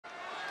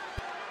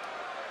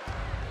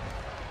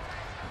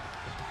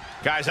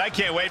Guys, I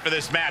can't wait for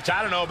this match.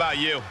 I don't know about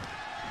you.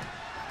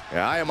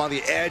 Yeah, I am on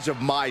the edge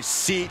of my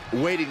seat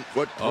waiting.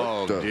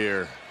 Oh,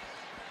 dear.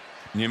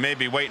 You may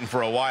be waiting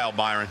for a while,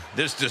 Byron.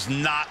 This does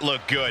not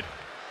look good.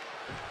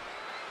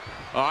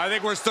 Oh, I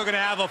think we're still going to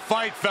have a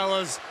fight,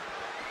 fellas.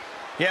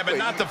 Yeah, but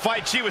not the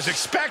fight she was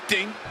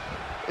expecting.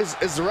 Is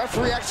the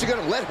referee actually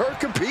going to let her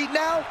compete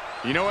now?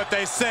 You know what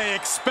they say,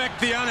 expect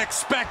the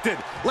unexpected.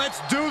 Let's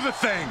do the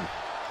thing.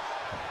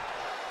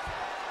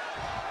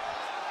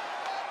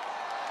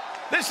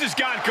 This has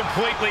gone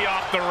completely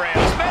off the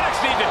rails.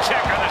 Medics need to check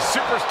on the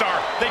superstar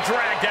they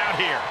dragged out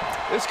here.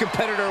 This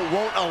competitor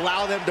won't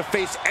allow them to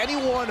face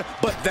anyone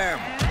but them.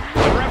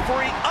 The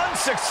referee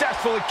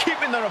unsuccessfully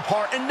keeping them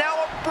apart, and now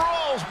a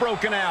brawl's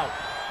broken out.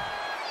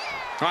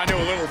 I knew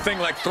a little thing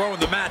like throwing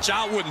the match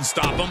out wouldn't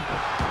stop them.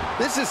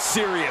 This is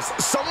serious.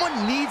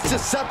 Someone needs to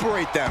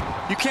separate them.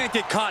 You can't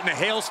get caught in a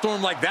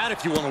hailstorm like that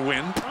if you want to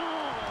win.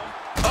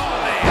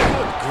 Oh, man.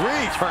 Good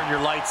grief. Turn your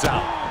lights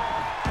out.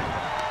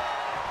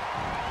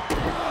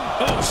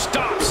 Oh,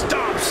 stop,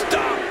 stop,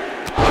 stop.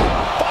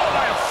 Followed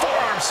by a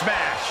forearm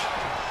smash.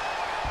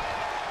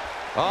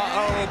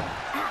 Uh-oh.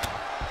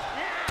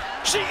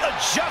 She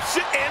adjusts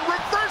it and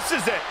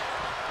reverses it.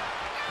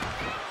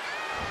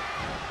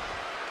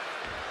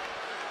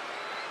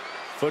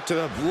 Foot to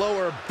the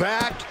lower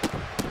back.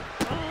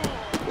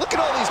 Look at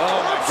all these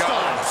my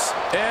God. stops.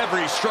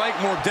 Every strike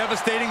more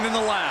devastating than the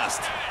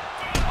last.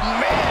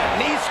 Man,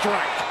 knee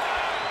strike.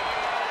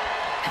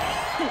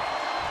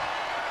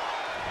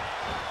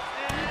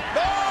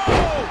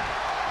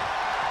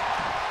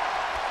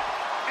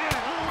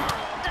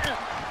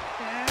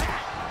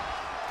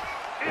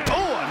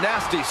 Oh, a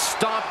nasty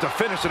stop to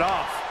finish it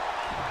off.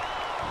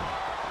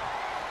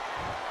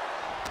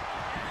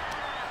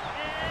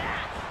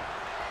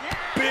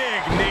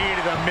 Big knee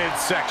to the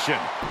midsection.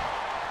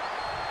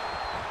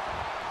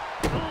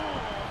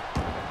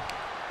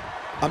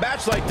 A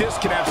match like this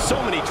can have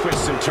so many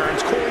twists and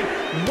turns. Corey,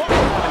 what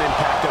will have an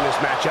impact on this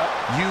matchup?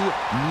 You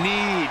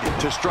need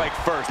to strike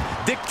first.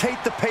 Dictate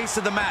the pace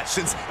of the match.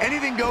 Since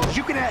anything goes,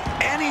 you can add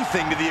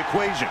anything to the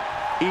equation.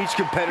 Each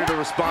competitor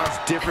responds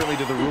differently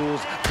to the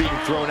rules being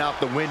thrown out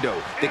the window.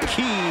 The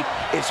key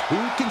is who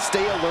can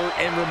stay alert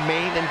and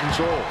remain in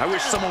control. I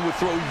wish someone would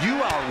throw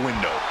you out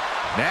window.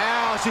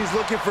 Now she's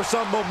looking for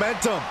some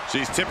momentum.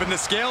 She's tipping the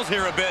scales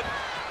here a bit.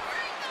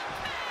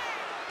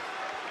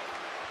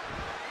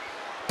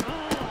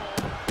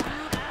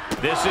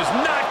 This is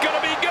not going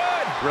to be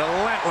good.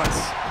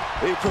 Relentless.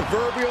 The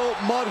proverbial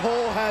mud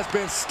hole has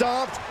been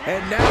stomped,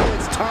 and now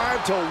it's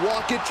time to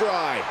walk it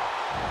dry.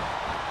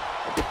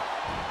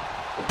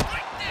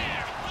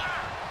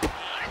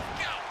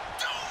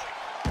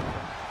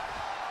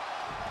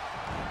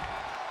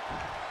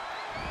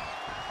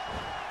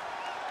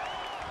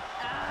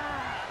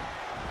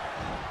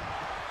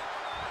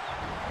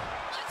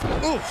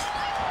 Oof.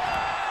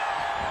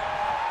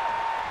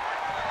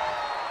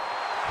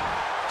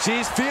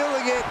 She's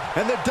feeling it,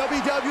 and the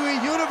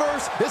WWE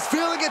Universe is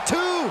feeling it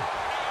too.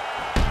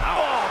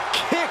 Oh,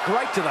 kick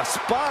right to the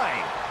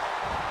spine.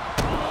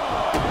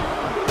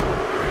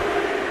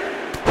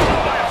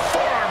 By a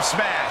forearm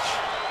smash.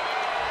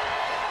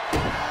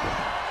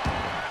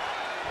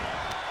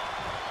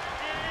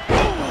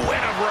 Ooh,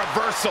 and a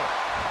reversal.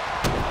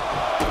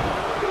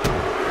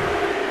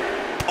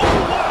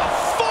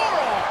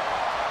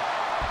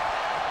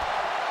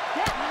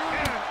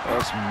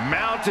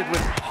 Mounted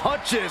with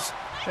punches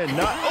and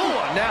not,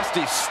 oh, a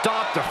nasty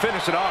stop to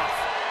finish it off.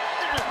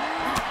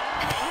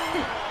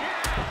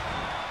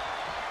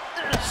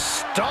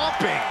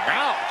 Stomping,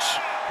 ouch.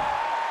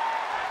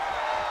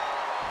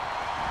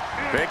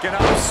 Picking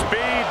up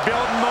speed,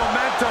 building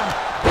momentum,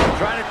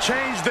 trying to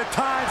change the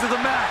tides of the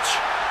match.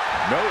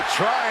 No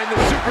trying, the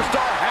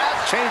superstar has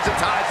changed the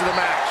tides of the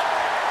match.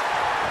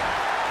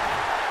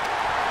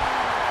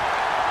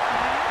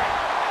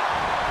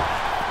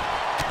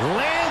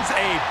 Lands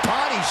a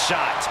body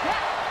shot.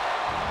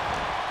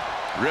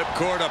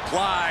 Ripcord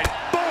applied.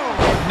 Boom!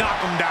 Knock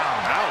him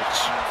down.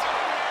 Ouch.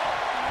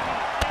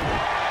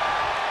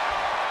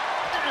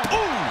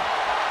 Ooh.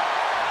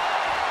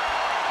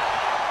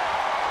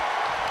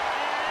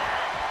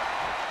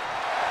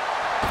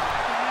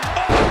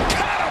 Oh,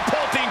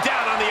 catapulting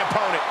down on the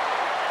opponent.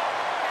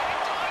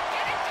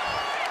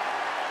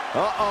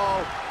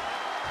 Uh-oh.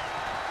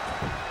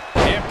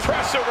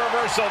 Impressive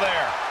reversal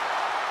there.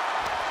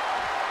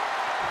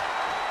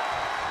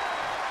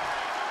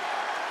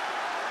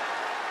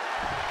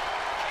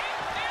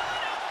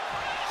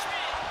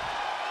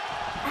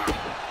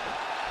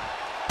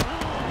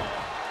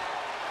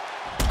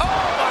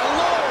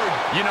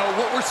 You know,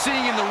 what we're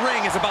seeing in the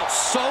ring is about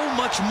so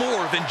much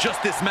more than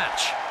just this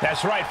match.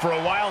 That's right. For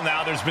a while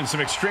now, there's been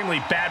some extremely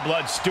bad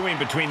blood stewing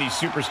between these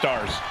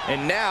superstars.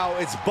 And now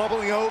it's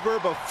bubbling over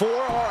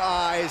before our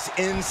eyes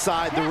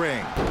inside the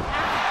ring.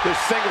 This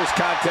singles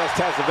contest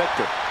has a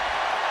victor.